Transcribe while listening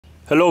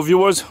Hello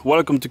viewers,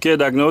 welcome to K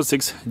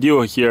Diagnostics,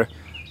 Dio here.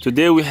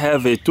 Today we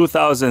have a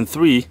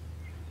 2003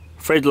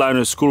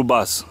 Freightliner school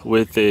bus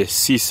with a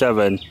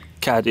C7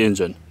 cat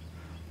engine.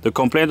 The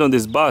complaint on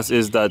this bus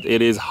is that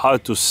it is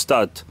hard to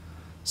start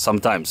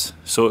sometimes.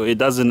 So it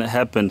doesn't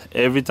happen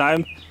every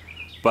time,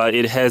 but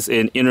it has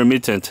an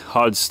intermittent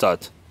hard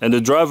start. And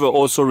the driver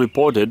also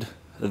reported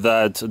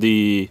that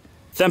the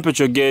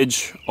temperature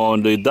gauge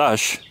on the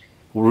dash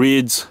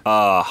reads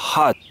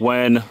hot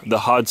when the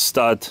hard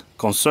start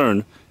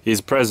concern is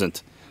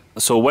present.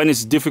 So when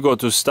it's difficult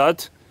to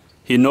start,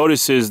 he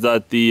notices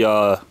that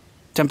the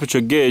temperature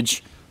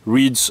gauge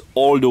reads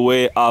all the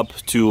way up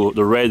to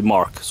the red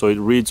mark. So it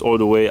reads all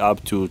the way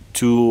up to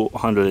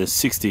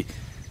 260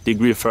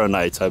 degrees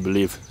Fahrenheit, I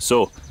believe.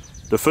 So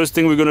the first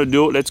thing we're gonna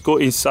do, let's go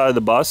inside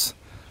the bus,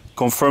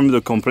 confirm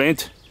the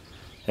complaint,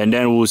 and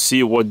then we'll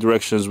see what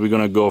directions we're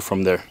gonna go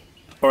from there.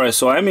 Alright,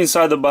 so I'm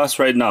inside the bus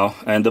right now,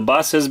 and the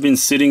bus has been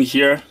sitting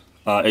here.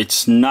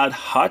 It's not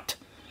hot.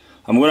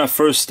 I'm gonna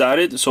first start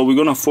it, so we're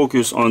gonna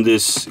focus on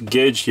this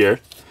gauge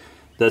here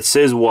that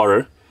says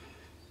water.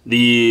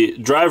 The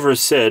driver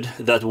said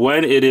that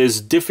when it is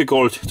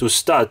difficult to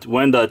start,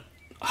 when that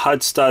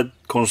hot start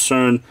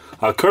concern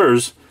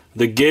occurs,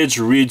 the gauge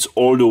reads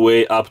all the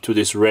way up to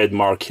this red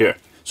mark here.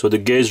 So the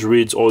gauge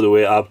reads all the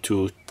way up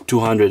to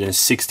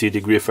 260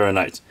 degrees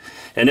Fahrenheit.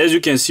 And as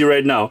you can see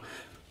right now,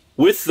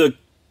 with the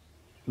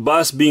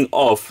bus being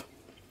off,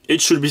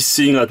 it should be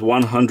sitting at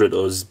 100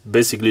 or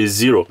basically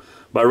 0.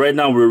 But right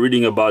now we're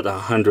reading about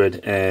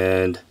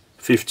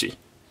 150.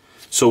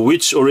 So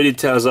which already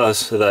tells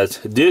us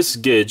that this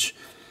gauge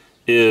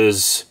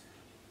is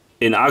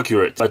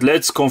inaccurate. But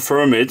let's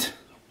confirm it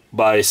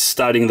by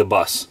starting the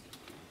bus.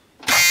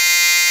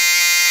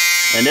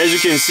 And as you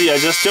can see, I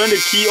just turned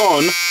the key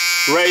on.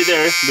 Right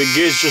there, the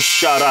gauge just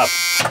shot up.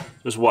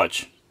 Just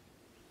watch.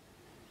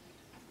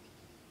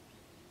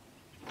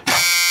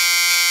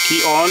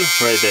 Key on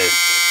right there.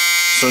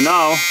 So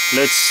now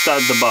let's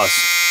start the bus.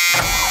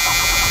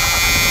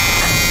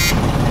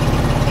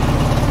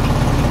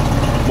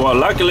 Well,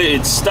 luckily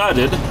it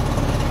started,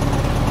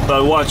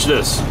 but watch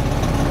this.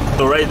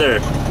 So right there,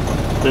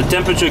 the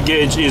temperature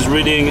gauge is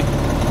reading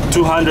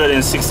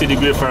 260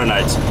 degrees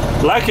Fahrenheit.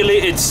 Luckily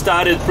it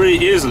started pretty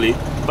easily,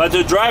 but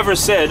the driver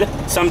said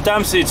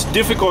sometimes it's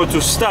difficult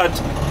to start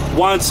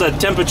once a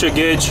temperature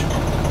gauge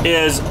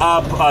is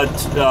up at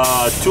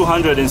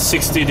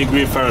 260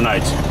 degrees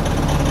Fahrenheit.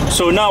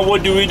 So now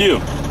what do we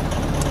do?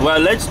 Well,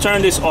 let's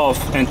turn this off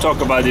and talk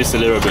about this a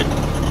little bit.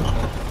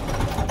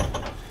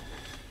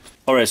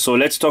 Alright, so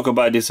let's talk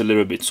about this a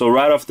little bit. So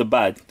right off the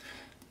bat,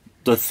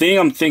 the thing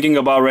I'm thinking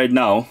about right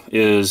now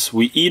is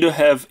we either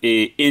have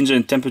a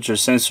engine temperature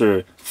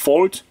sensor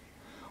fault,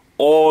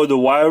 or the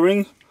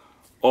wiring,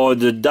 or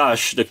the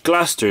dash, the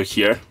cluster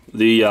here,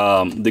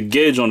 the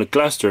gauge on the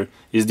cluster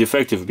is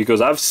defective, because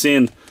I've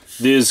seen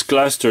this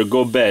cluster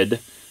go bad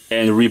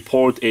and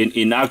report an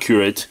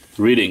inaccurate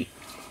reading.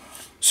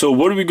 So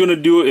what we're gonna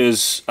do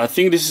is, I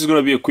think this is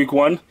gonna be a quick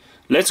one.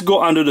 Let's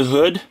go under the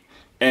hood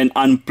and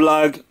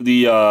unplug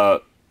the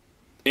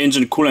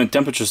engine coolant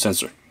temperature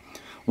sensor.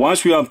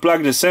 Once we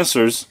unplug the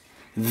sensors,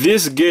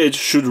 this gauge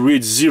should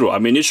read 0. I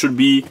mean, it should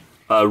be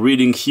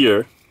reading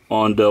here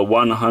on the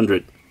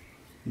 100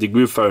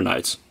 degree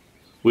Fahrenheit,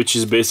 which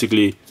is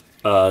basically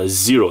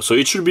 0. So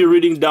it should be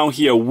reading down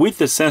here with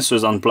the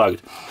sensors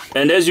unplugged.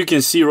 And as you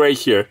can see right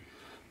here,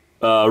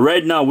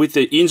 right now with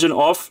the engine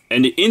off,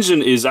 and the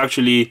engine is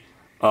actually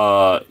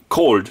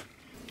cold.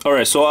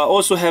 Alright, so I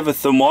also have a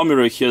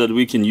thermometer here that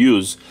we can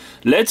use.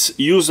 Let's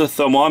use a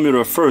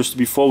thermometer first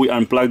before we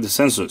unplug the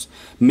sensors.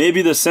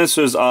 Maybe the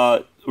sensors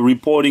are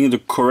reporting the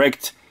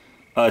correct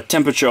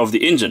temperature of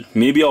the engine.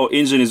 Maybe our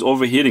engine is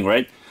overheating,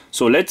 right?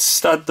 So let's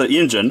start the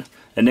engine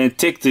and then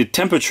take the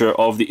temperature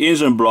of the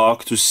engine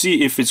block to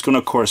see if it's going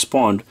to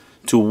correspond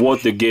to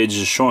what the gauge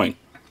is showing.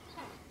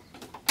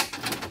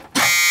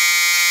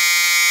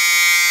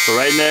 So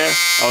right there,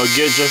 our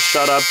gauge just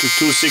shot up to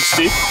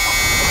 260.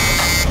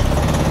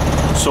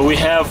 So we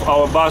have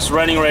our bus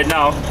running right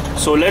now.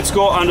 So let's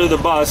go under the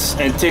bus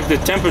and take the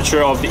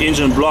temperature of the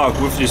engine block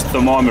with this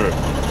thermometer.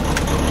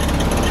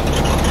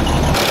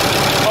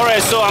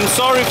 Alright, so I'm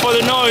sorry for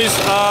the noise.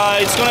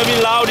 It's gonna be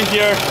loud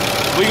here.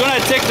 We're gonna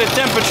take the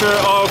temperature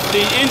of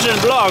the engine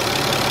block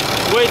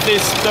with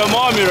this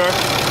thermometer.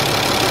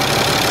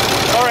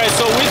 Alright,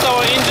 so with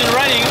our engine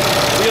running,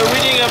 we are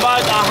reading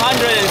about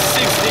 106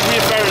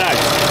 degrees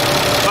Fahrenheit.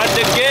 But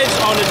the gauge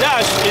on the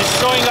dash is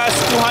showing us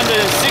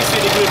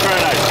 260 degrees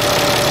Fahrenheit.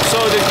 So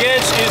the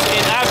gauge is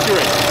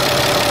inaccurate.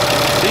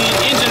 The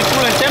engine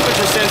coolant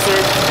temperature sensor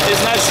is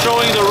not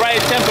showing the right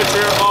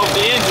temperature of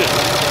the engine.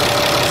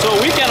 So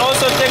we can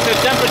also take the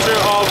temperature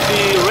of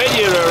the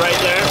radiator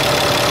right there.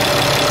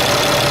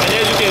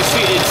 And as you can see,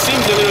 it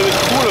seems a little bit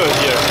cooler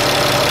here.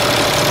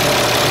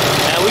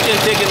 And we can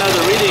take another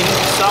reading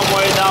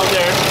somewhere down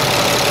there.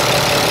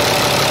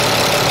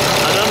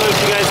 I don't know if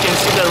you guys can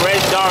see the red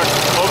dot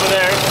over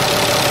there.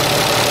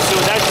 So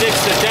that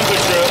takes the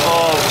temperature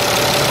of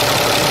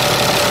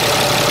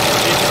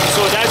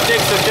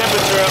the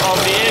temperature of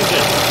the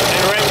engine,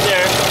 and right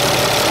there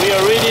we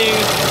are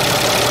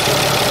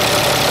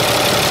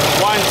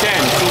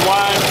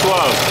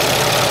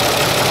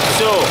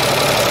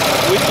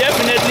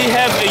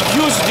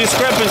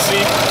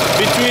discrepancy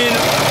between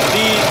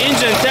the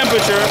engine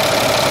temperature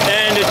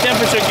and the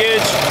temperature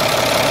gauge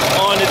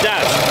on the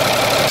dash.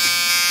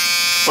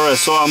 Alright,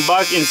 so I'm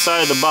back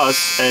inside the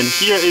bus, and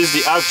here is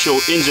the actual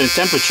engine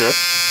temperature,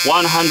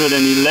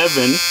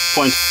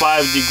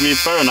 111.5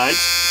 degrees Fahrenheit,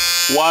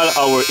 while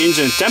our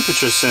engine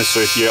temperature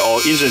sensor here,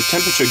 or engine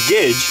temperature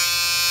gauge,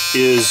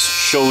 is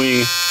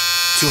showing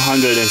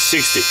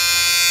 260.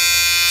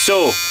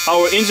 So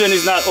our engine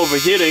is not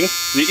overheating.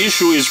 The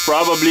issue is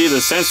probably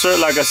the sensor,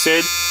 like I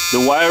said,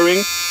 the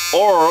wiring,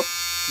 or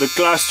the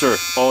cluster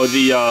or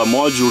the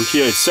module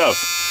here itself.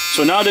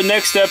 So now the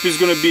next step is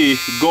going to be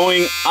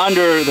going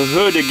under the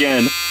hood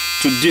again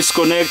to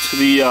disconnect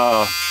the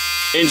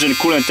engine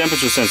coolant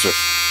temperature sensor.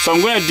 So I'm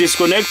going to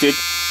disconnect it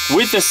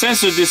with the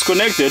sensor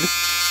disconnected.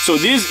 So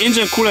these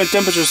engine coolant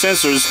temperature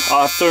sensors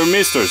are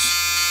thermistors.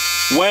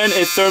 When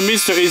a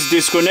thermistor is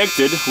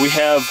disconnected, we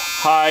have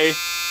high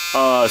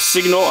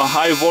signal, a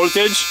high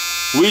voltage,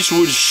 which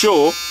would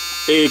show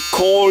a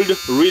cold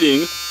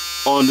reading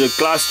on the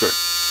cluster.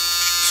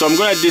 So I'm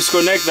going to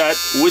disconnect that.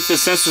 With the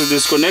sensors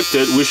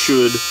disconnected,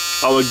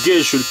 our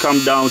gauge should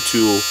come down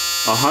to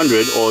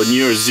 100 or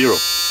near 0.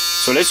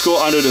 So let's go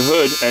under the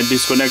hood and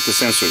disconnect the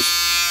sensors.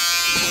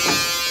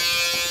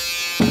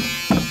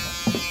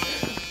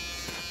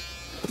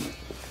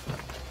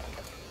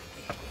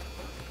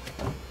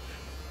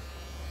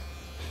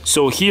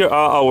 So here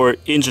are our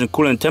engine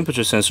coolant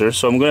temperature sensors.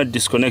 So I'm going to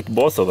disconnect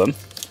both of them.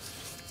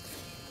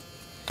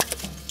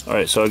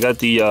 Alright, so I got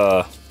the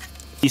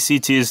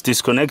ECTs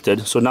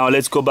disconnected. So now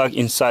let's go back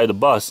inside the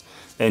bus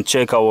and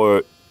check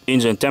our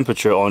engine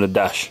temperature on the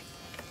dash.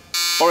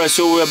 Alright,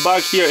 so we're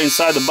back here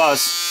inside the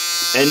bus,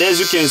 and as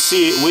you can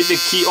see, with the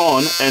key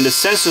on and the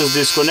sensors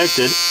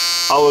disconnected,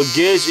 our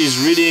gauge is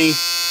reading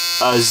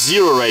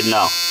 0 right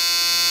now.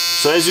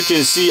 So as you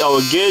can see,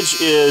 our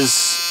gauge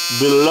is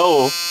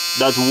below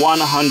that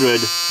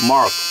 100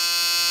 mark.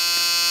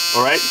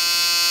 Alright,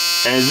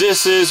 and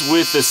this is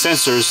with the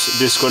sensors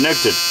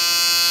disconnected.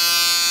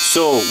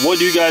 So what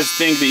do you guys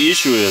think the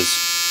issue is?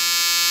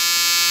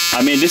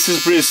 I mean, this is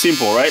pretty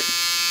simple, right?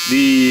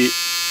 The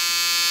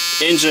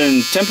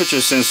engine temperature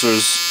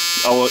sensors,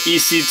 our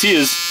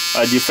ECTs,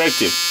 are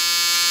defective,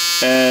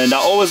 and I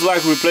always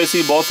like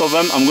replacing both of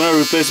them. I'm going to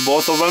replace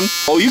both of them.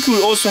 Or you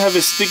could also have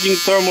a sticking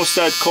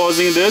thermostat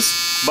causing this,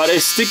 but a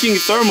sticking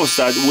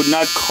thermostat would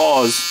not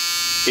cause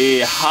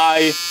a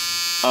high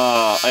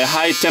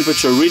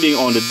temperature reading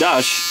on the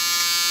dash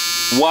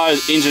while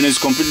the engine is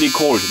completely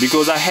cold,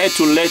 because I had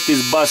to let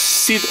this bus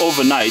sit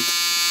overnight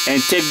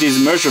and take these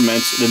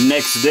measurements the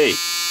next day.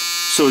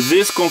 So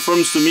this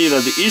confirms to me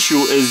that the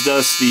issue is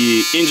just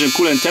the engine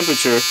coolant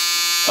temperature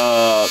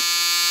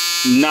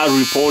not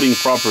reporting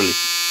properly.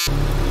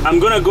 I'm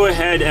gonna go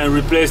ahead and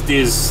replace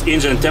these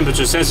engine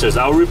temperature sensors.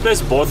 I'll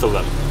replace both of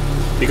them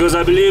because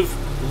I believe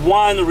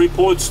one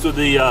reports to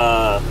the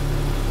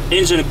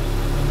engine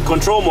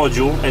control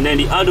module, and then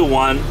the other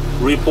one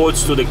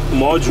reports to the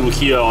module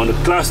here on the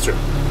cluster.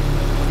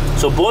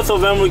 So both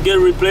of them will get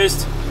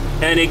replaced.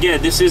 And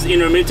again, this is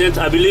intermittent.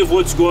 I believe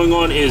what's going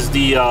on is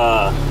the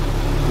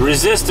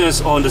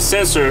resistance on the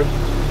sensor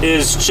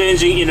is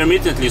changing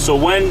intermittently. So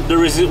when the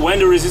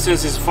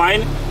resistance is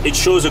fine, it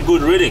shows a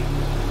good reading,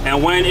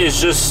 and when it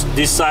just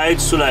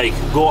decides to like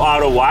go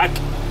out of whack,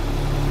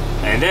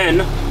 and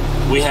then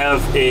we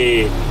have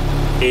a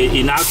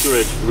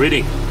inaccurate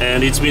reading,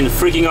 and it's been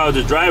freaking out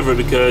the driver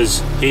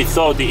because he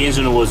thought the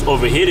engine was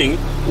overheating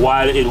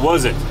while it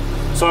wasn't.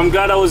 So I'm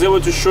glad I was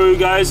able to show you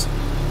guys.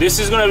 This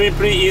is going to be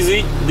pretty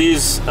easy.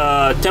 These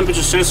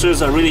temperature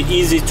sensors are really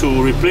easy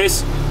to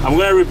replace. I'm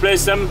going to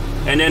replace them,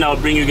 and then I'll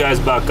bring you guys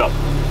back up.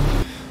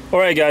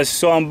 Alright guys,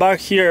 so I'm back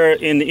here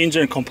in the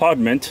engine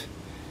compartment,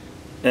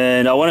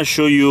 and I want to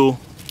show you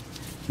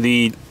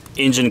the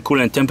engine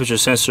coolant temperature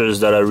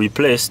sensors that I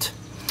replaced.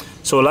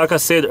 So like I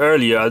said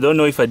earlier, I don't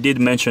know if I did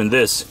mention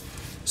this.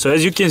 So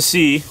as you can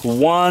see,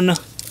 one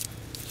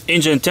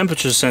engine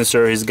temperature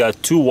sensor has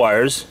got 2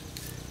 wires,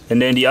 and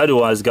then the other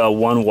one has got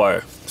 1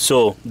 wire.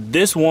 So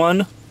this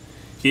one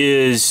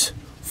is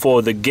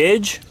for the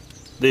gauge,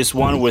 this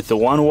one with the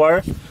 1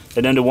 wire,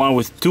 and then the one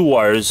with 2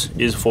 wires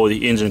is for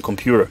the engine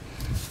computer.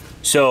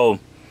 So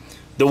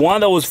the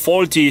one that was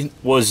faulty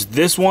was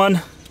this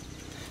one.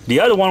 The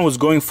other one was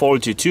going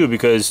faulty too,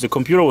 because the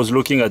computer was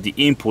looking at the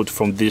input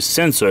from this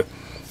sensor,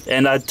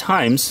 and at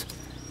times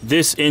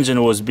this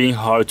engine was being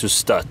hard to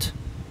start.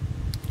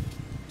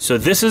 So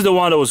this is the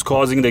one that was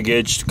causing the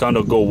gauge to kind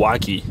of go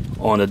wacky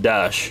on the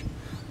dash.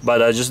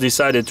 But I just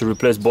decided to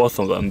replace both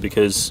of them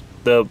because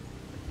they're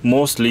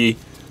mostly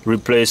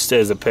replaced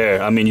as a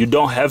pair. I mean, you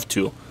don't have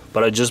to,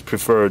 but I just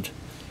preferred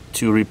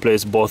to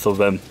replace both of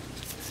them.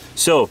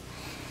 So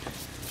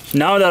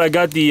now that I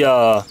got the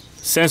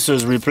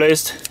sensors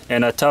replaced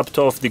and I topped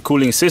off the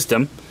cooling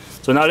system,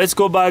 so now let's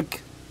go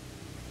back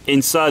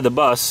inside the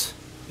bus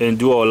and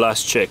do our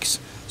last checks.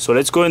 So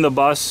let's go in the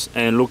bus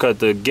and look at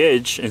the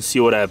gauge and see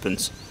what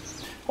happens.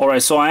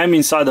 Alright, so I am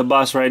inside the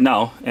bus right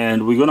now,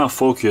 and we're gonna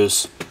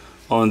focus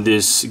on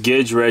this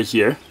gauge right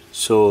here.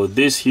 So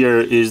this here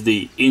is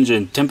the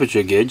engine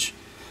temperature gauge,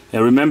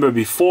 and remember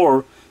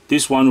before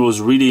this one was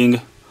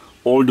reading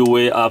all the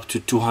way up to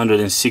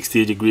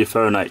 260 degrees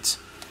Fahrenheit.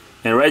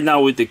 And right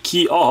now with the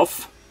key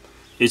off,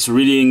 it's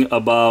reading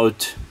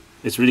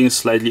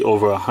slightly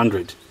over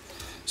 100.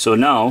 So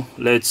now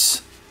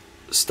let's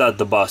start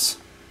the bus.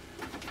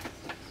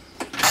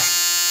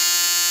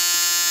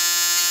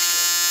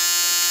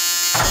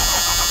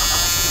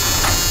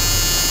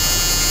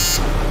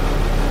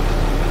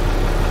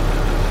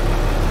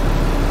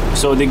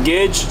 So the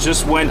gauge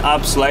just went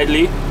up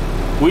slightly,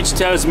 which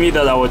tells me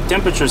that our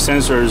temperature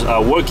sensors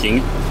are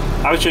working.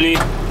 Actually,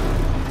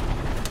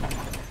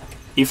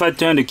 if I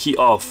turn the key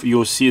off,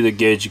 you'll see the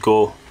gauge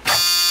go.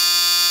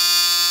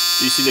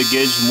 You see the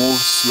gauge move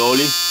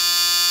slowly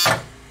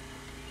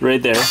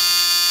right there.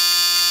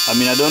 I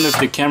mean, I don't know if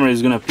the camera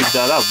is gonna pick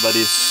that up, but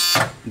it's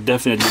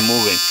definitely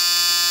moving.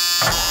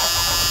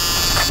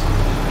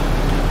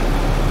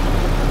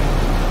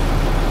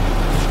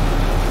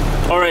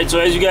 Alright, so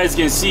as you guys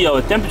can see,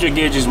 our temperature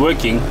gauge is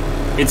working.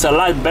 It's a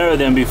lot better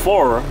than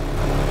before,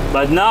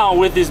 but now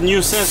with these new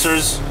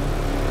sensors,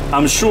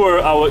 I'm sure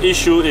our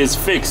issue is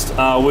fixed.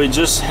 We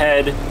just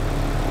had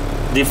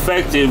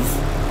defective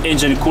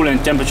engine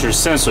coolant temperature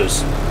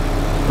sensors.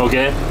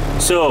 Okay,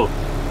 so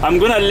I'm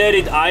gonna let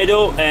it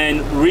idle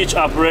and reach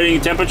operating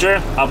temperature.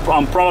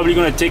 I'm probably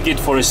gonna take it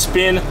for a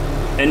spin,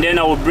 and then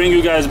I will bring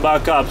you guys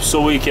back up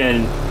so we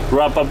can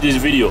wrap up this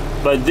video.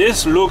 But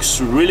this looks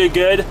really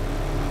good.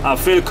 I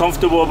feel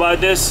comfortable about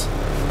this.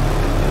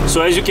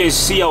 So as you can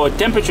see, our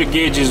temperature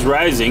gauge is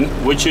rising,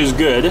 which is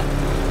good.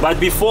 But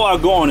before I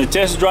go on a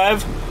test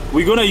drive,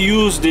 we're gonna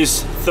use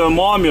this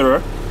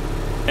thermometer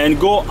and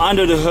go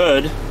under the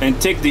hood and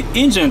take the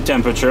engine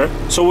temperature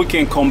so we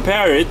can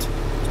compare it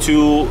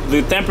to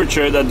the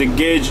temperature that the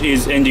gauge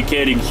is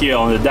indicating here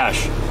on the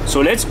dash. So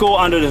let's go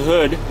under the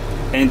hood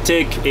and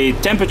take a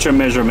temperature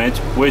measurement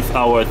with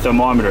our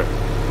thermometer.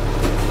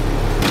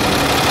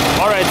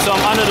 Alright, so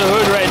I'm under the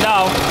hood right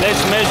now.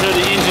 Let's measure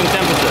the engine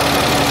temperature.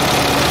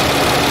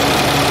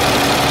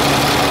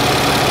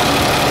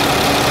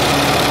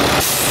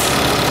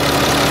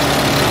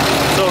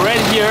 So right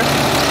here,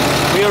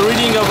 we are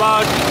reading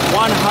about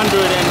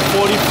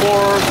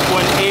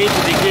 144.8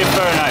 degrees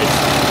Fahrenheit.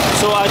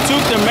 So I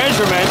took the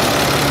measurement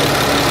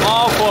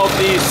off of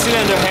the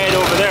cylinder head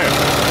over there.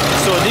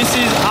 So this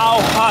is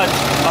how hot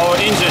our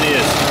engine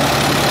is.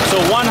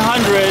 So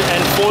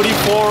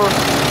 144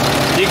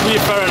 degrees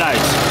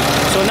Fahrenheit.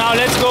 So now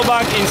let's go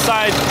back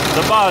inside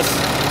the bus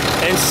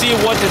and see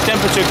what the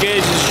temperature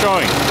gauge is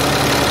showing.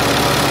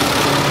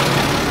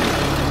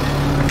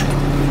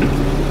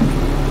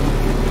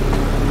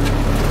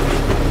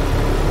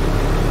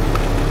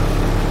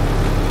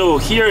 So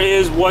here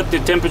is what the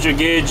temperature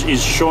gauge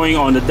is showing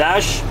on the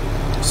dash.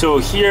 So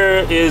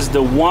here is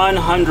the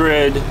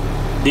 100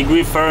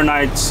 degree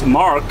Fahrenheit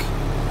mark,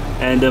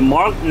 and the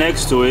mark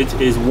next to it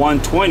is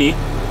 120,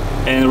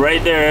 and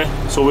right there,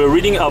 so we're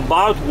reading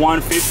about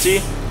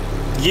 150,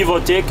 give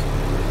or take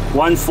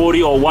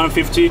 140 or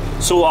 150.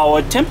 So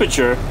our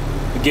temperature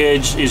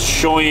gauge is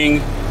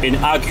showing an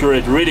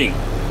accurate reading.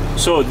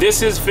 So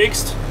this is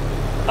fixed.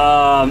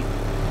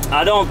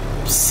 I don't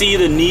see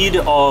the need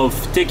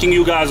of taking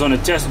you guys on a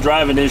test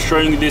drive and then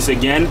showing you this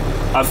again.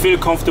 I feel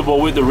comfortable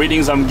with the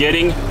readings I'm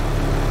getting.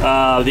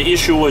 The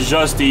issue was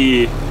just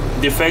the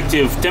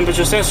defective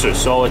temperature sensors.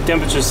 So our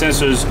temperature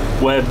sensors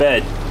were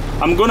bad.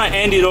 I'm gonna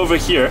end it over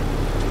here.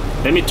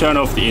 Let me turn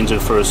off the engine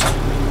first.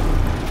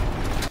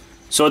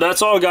 So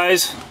that's all,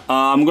 guys.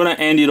 I'm gonna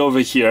end it over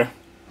here.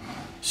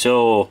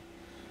 So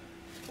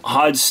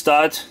hard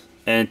start,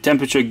 and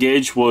temperature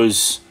gauge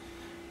was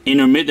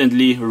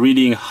intermittently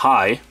reading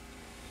high.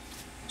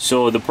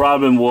 So the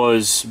problem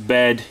was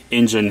bad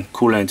engine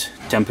coolant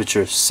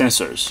temperature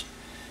sensors.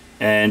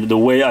 And the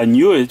way I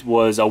knew it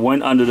was I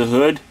went under the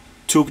hood,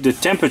 took the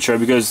temperature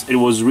because it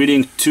was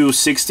reading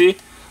 260.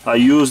 I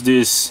used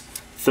this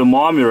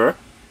thermometer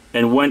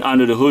and went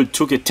under the hood,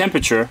 took a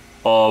temperature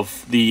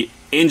of the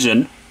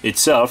engine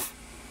itself,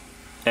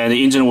 and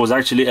the engine was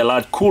actually a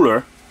lot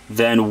cooler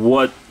than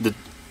what the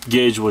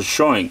gauge was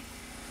showing.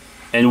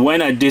 And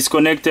when I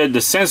disconnected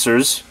the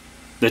sensors,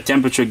 the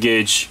temperature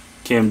gauge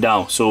came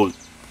down. So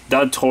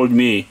that told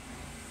me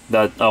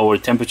that our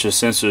temperature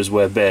sensors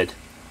were bad.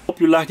 Hope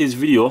you like this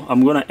video.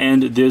 I'm gonna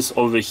end this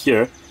over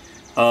here.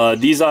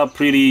 These are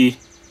pretty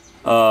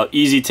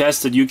easy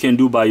tests that you can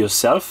do by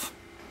yourself.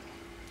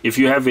 If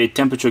you have a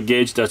temperature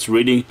gauge that's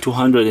reading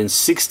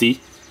 260,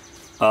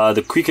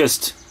 the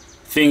quickest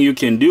thing you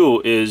can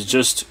do is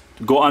just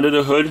go under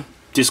the hood,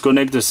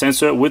 disconnect the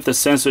sensor. With the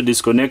sensor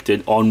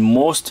disconnected, on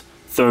most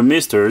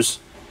thermistors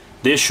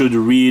they should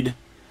read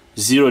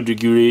 0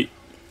 degree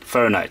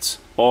Fahrenheit,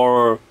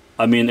 or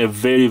I mean a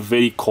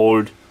very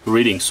cold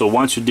reading. So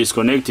once you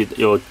disconnect it,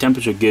 your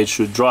temperature gauge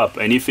should drop,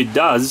 and if it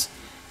does,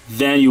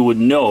 then you would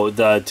know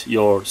that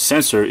your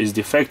sensor is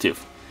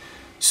defective.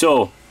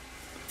 So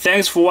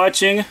thanks for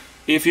watching.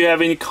 If you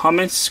have any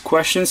comments,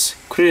 questions,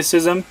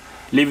 criticism,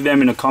 leave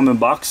them in the comment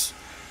box.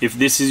 If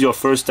this is your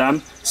first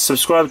time,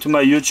 subscribe to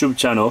my YouTube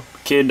channel,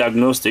 K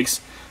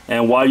Diagnostics,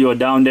 and while you're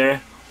down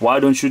there, why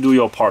don't you do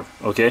your part,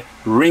 okay?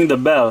 Ring the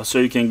bell so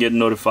you can get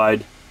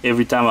notified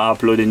every time I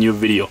upload a new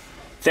video.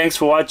 Thanks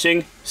for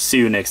watching. See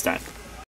you next time.